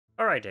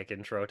Alright, deck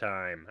intro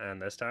time,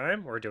 and this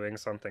time we're doing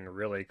something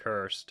really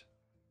cursed.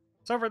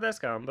 So for this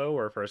combo,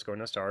 we're first going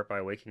to start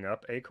by waking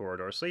up a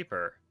Corridor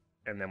Sleeper,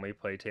 and then we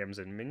play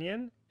Tamsin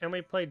Minion, and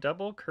we play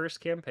double Curse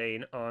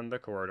Campaign on the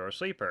Corridor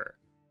Sleeper.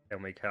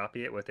 Then we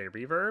copy it with a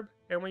Reverb,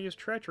 and we use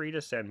Treachery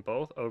to send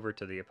both over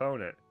to the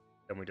opponent.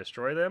 Then we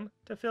destroy them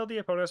to fill the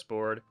opponent's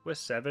board with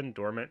 7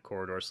 Dormant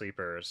Corridor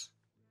Sleepers.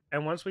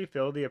 And once we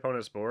fill the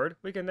opponent's board,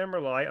 we can then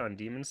rely on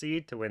Demon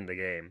Seed to win the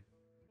game.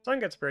 So I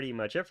think that's pretty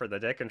much it for the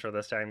deck intro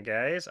this time,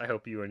 guys. I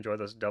hope you enjoy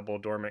this double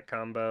Dormant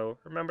combo.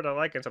 Remember to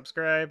like and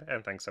subscribe,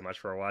 and thanks so much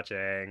for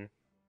watching.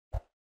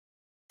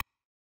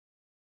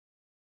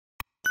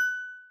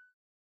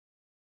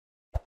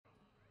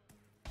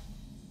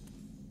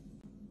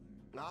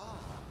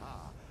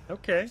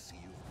 Okay.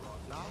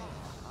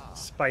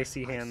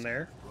 Spicy hand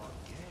there.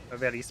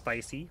 Very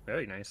spicy.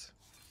 Very nice.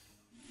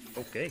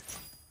 Okay.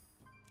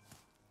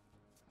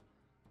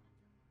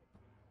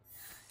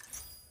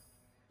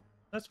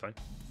 That's fine.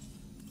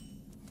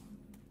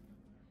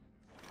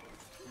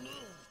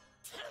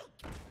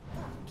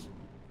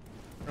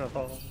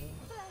 Oh.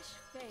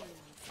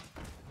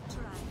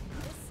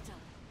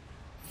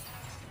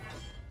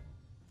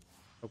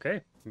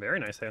 Okay, very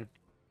nice hand.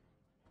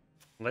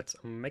 Let's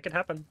make it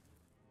happen.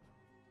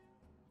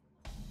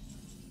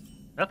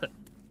 Nothing.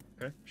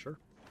 Okay, sure.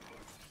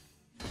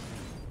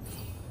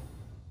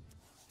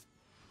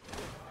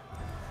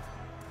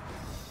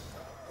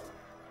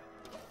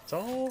 It's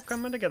all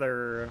coming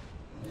together.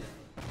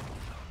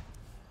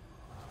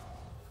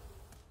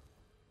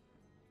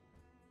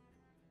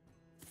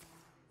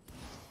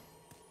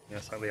 Yeah,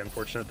 slightly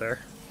unfortunate there.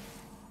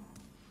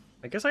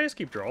 I guess I just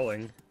keep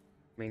drawing.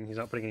 I mean, he's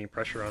not putting any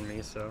pressure on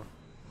me, so...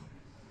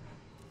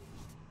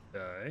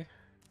 Die.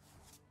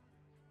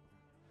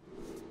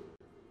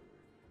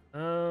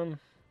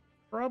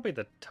 Probably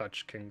the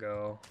touch can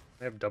go.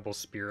 I have double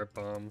Spirit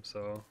Bomb,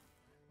 so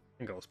I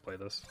think I'll just play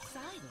this.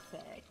 Side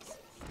effects?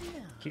 No.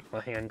 Keep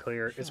my hand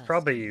clear. It's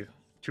probably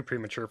too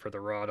premature for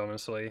the rod,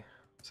 honestly,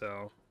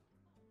 so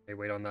I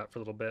wait on that for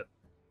a little bit.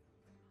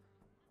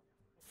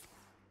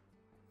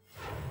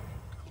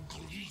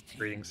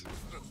 Greetings.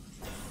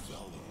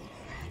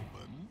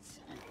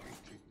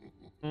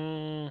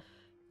 I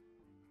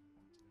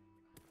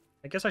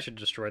guess I should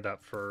destroy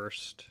that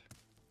first.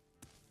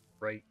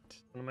 Right.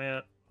 What am I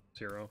at?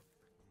 0.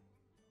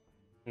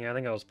 Yeah, I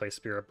think I'll just play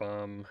Spirit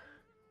Bomb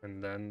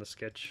and then the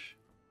Sketch.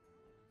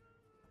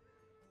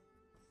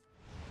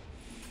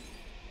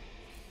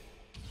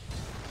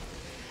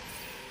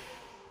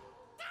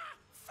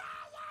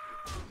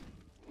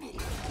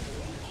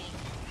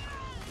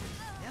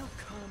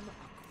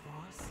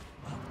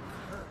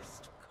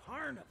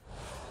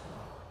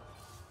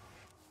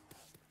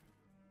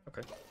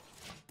 Okay.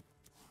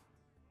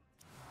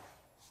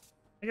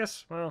 I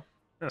guess, well,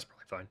 that's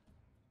probably fine.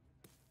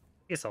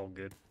 It's all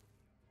good.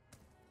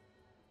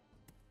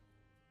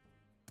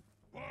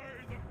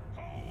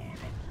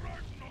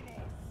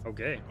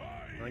 Okay.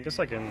 Well, I guess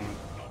I can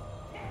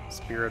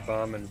Spirit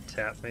Bomb and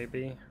tap,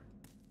 maybe?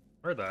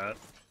 Or that.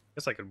 I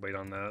guess I could wait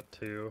on that,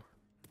 too.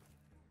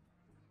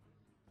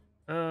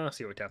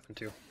 See what we tap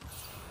into.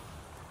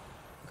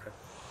 Okay.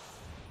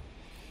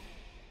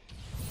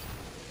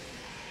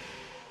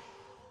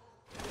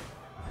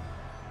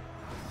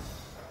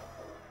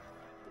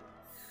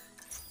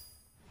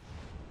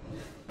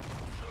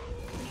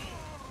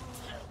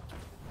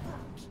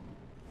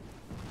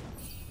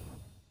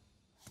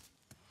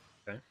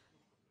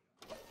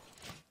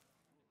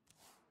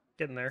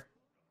 Getting there.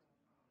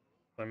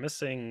 So I'm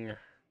missing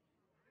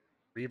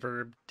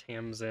Reverb,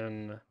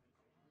 Tamsin,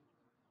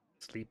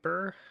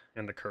 Sleeper,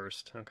 and the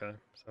Cursed. Okay,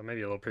 so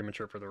maybe a little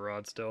premature for the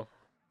rod still.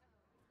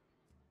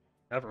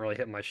 I haven't really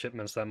hit my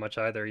shipments that much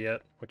either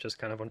yet, which is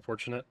kind of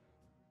unfortunate.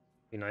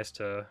 Be nice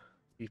to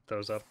beef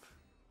those up.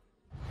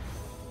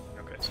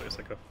 Okay, so it's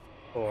like a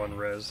full-on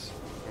res.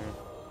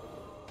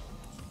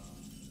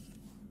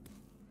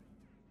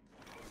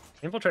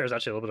 Infiltrator is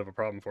actually a little bit of a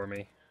problem for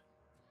me,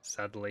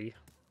 sadly.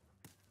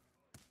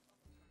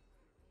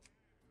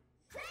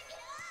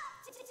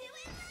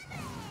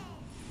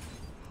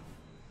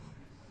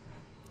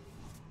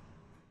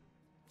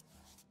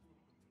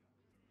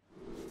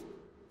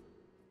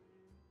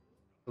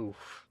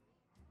 Oof.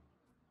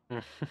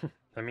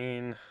 I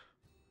mean...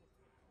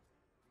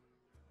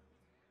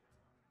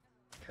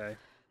 Okay.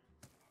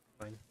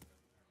 Fine.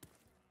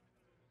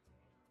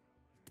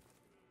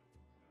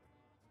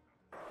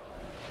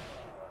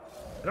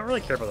 I don't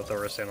really care about the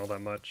Thoris Sandal that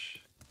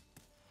much.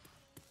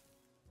 I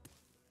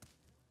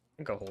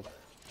think I'll hold.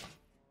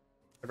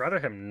 I'd rather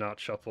him not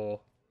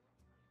shuffle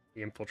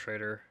the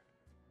Infiltrator.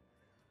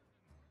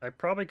 I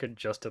probably could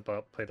just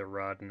about play the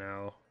Rod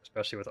now,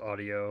 especially with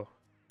audio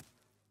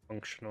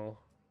functional.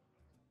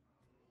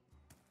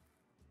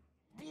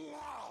 I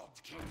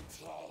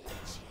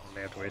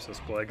may have to waste this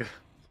Plague.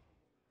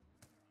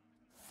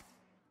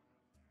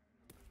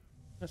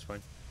 That's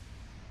fine.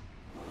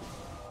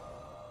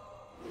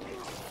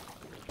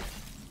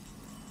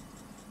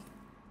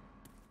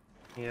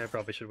 Yeah, I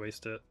probably should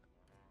waste it.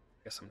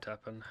 Guess I'm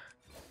tapping.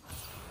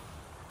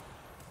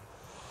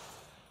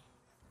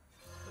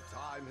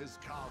 has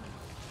come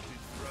to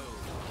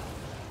dethrone.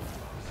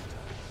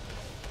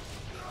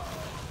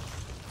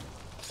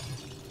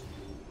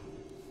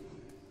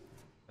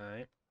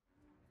 Alright.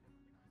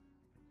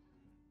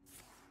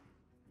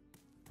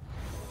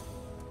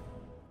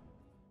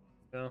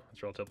 No,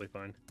 it's relatively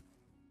fine.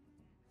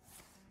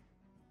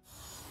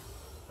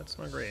 That's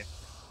not great.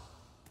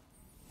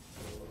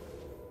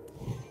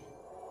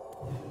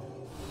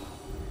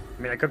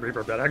 I mean, I could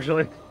reverb that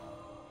actually.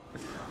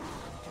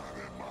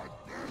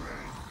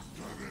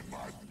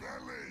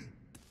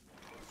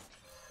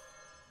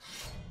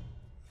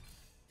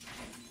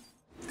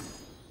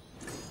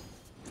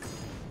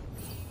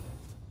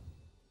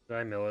 Did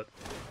I mill it?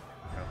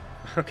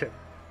 No. Okay.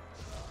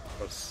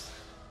 Close.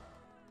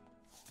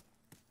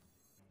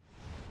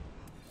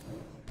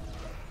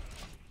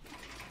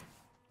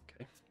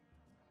 Okay.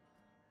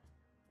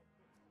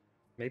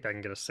 Maybe I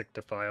can get a sick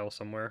defile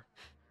somewhere.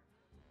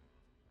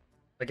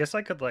 I guess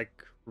I could,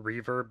 like,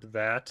 reverb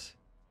that.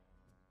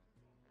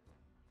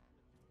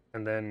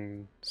 And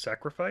then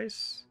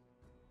sacrifice?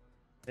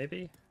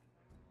 Maybe?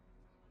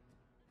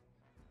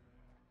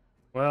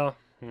 Well,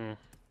 no,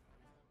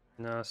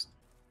 it's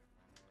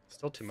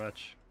still too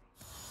much.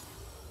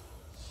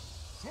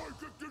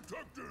 Psychic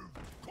detective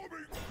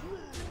coming through.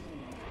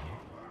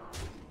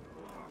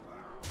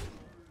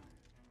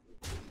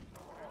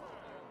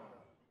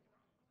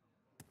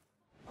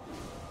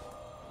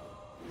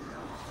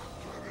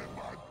 Get in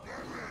my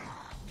belly.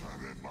 Get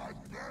in my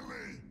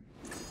belly.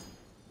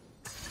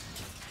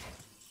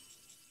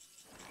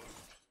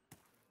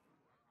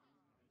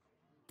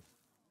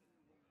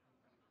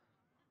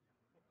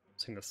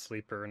 Seeing the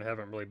sleeper, and I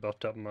haven't really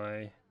buffed up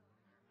my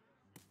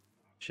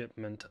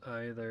shipment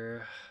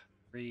either.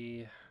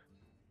 3.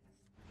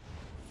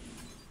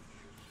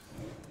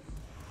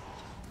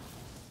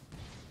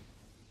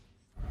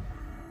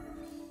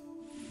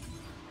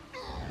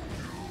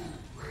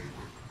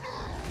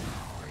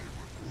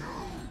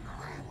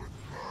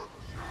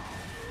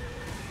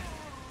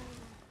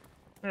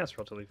 That's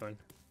relatively fine.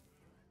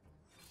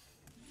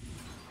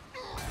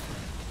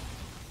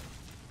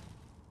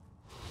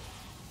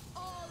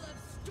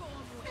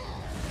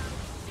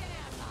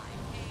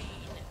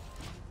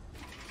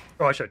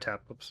 Oh, I should have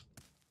tapped. Whoops.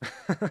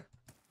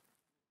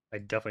 I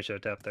definitely should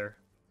have tapped there.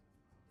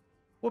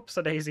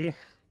 Whoops-a-daisy. I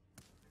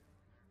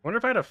wonder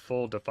if I had a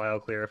full defile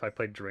clear if I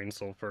played Drain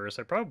Soul first.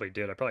 I probably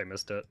did. I probably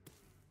missed it.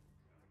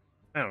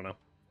 I don't know.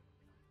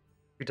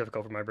 Too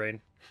difficult for my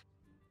brain.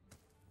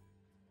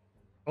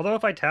 Although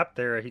if I tapped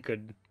there, he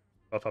could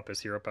buff up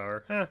his hero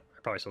power. I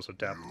probably still should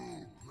tap.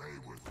 You play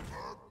with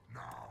her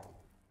now.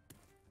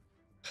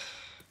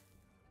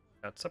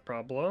 That's a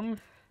problem.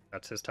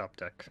 That's his top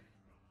deck.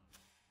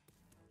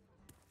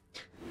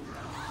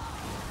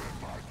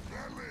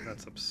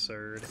 That's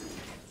absurd.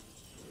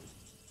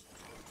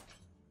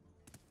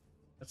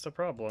 That's the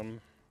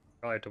problem.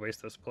 Probably have to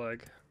waste this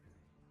plague.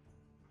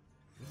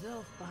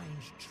 They'll find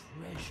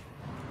treasure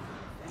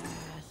in the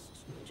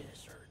vast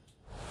desert.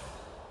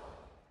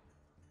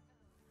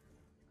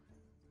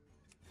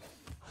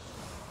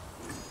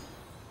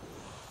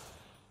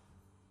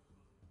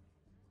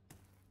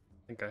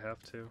 I think I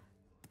have to.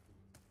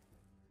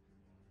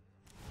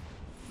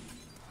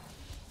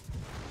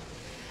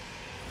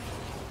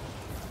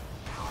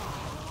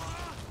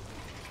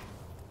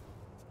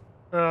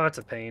 Oh, it's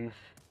a pain.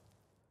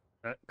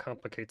 That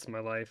complicates my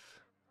life.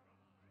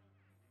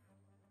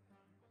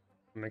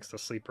 Makes the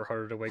sleeper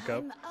harder to wake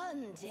up.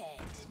 I'm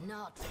undead,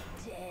 not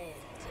dead.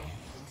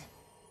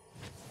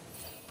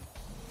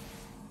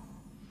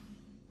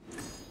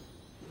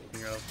 You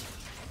know.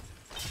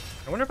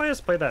 I wonder if I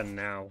just play that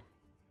now.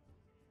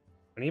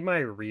 I need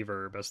my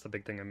reverb, that's the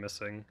big thing I'm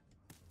missing.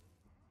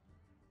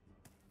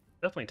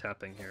 Definitely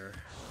tapping here.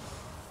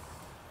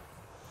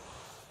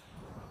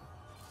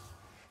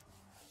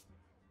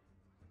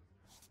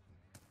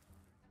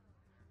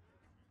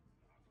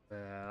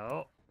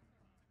 Well...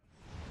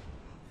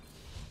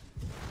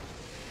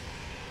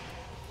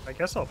 I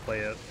guess I'll play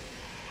it.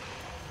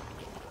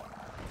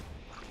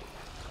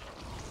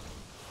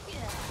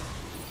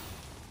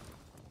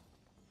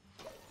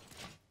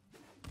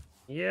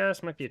 Yeah,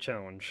 this might be a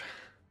challenge.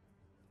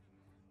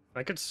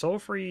 I could soul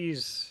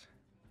freeze.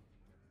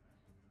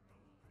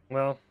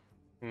 Well,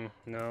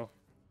 no.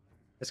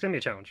 It's gonna be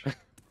a challenge.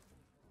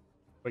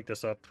 Wake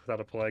this up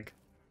without a plague.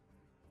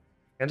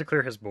 And to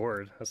clear his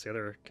board, that's the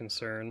other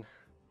concern.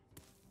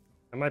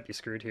 I might be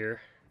screwed here.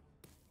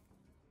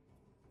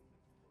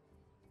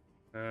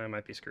 I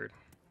might be screwed.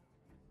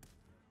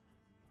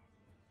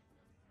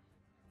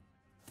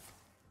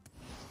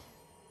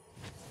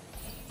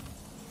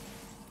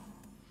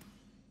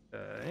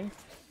 Okay.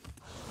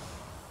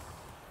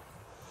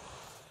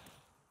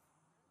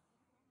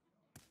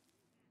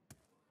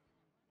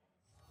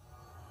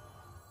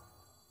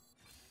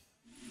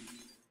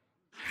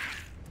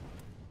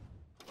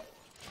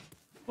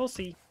 We'll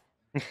see.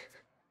 This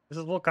is a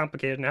little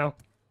complicated now.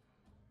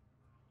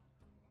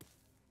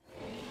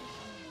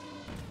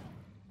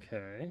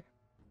 Okay.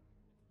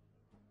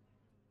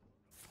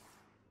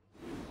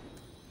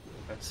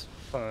 That's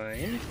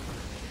fine.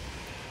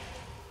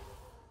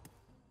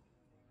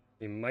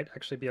 We might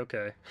actually be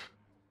okay.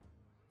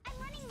 I'm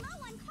running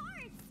low on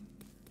cards.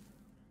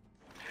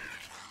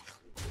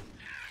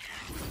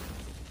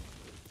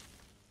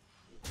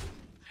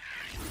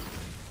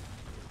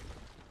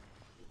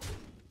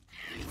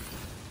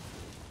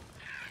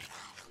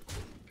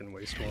 Can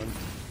waste one.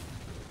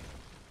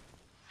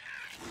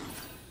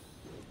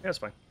 Yeah, it's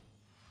fine.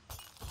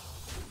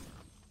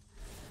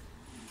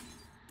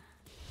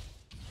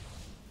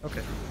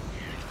 Okay.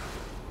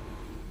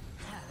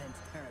 Haven't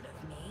heard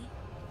of me?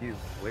 You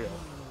will. You will.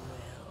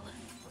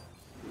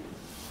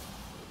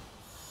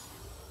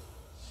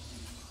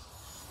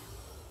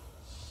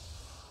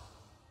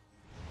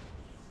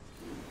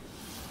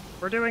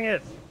 We're doing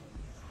it!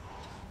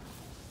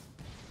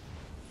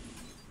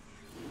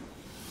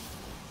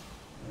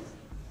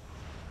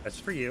 That's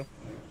for you.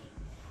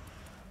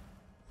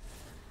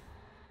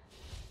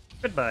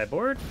 Goodbye,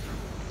 board.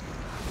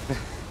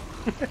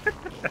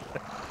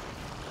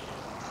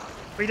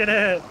 We did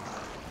it!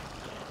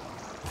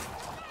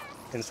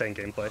 Insane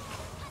gameplay.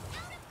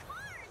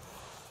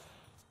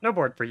 No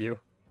board for you.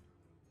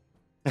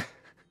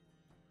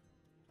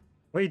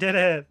 We did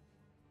it!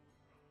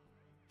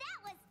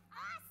 That was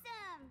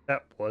awesome.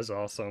 That was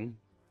awesome.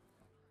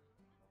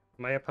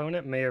 My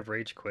opponent may have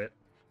rage quit.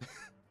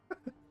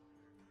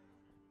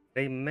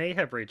 They may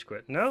have rage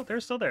quit. No, they're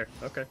still there.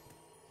 Okay.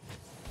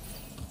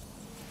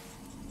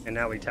 And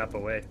now we tap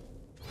away.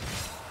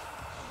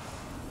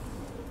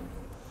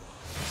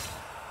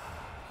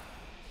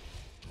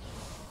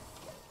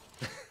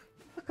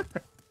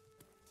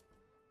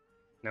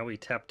 Now we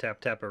tap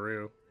tap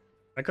taparoo.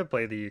 I could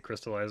play the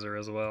crystallizer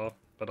as well,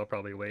 but I'll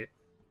probably wait.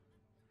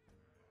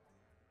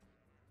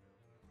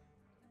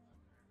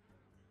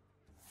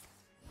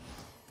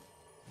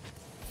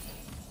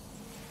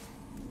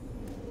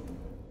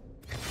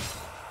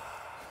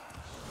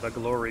 The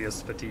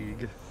glorious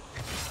fatigue.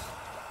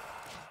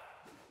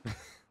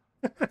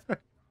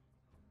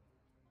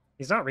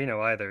 He's not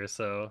Reno either,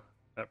 so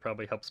that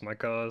probably helps my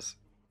cause.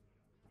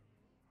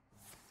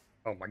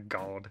 Oh my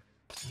god.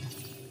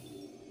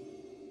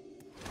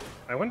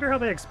 I wonder how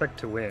they expect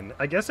to win.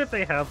 I guess if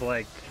they have,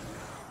 like...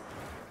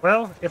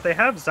 Well, if they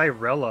have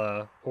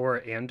Xyrella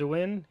or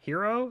Anduin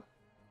hero,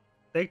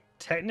 they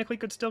technically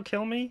could still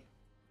kill me.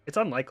 It's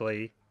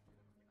unlikely,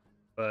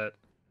 but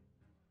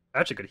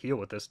I actually could heal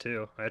with this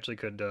too. I actually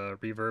could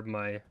reverb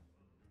my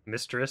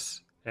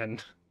mistress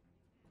and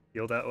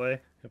heal that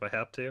way if I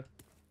have to.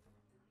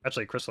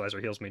 Actually,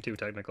 Crystallizer heals me too,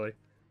 technically.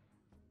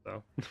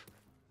 So...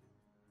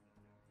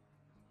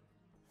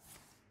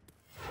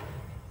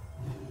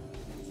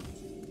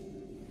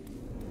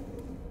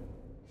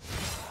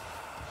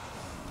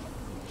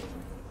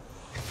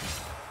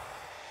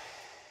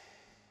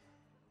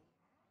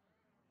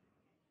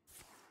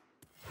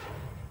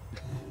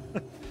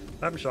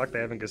 I'm shocked they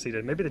haven't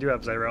conceded. Maybe they do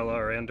have Xyrella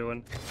or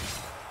Anduin.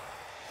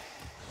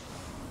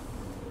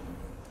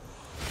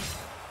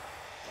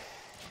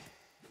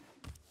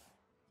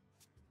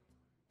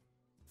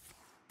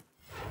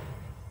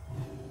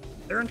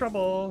 They're in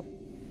trouble!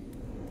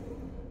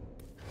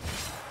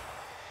 Flash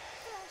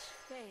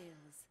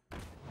fails.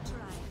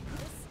 Try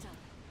crystal.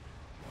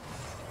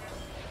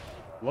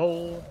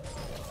 Lol.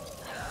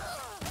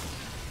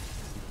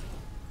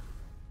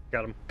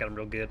 Got him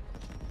real good.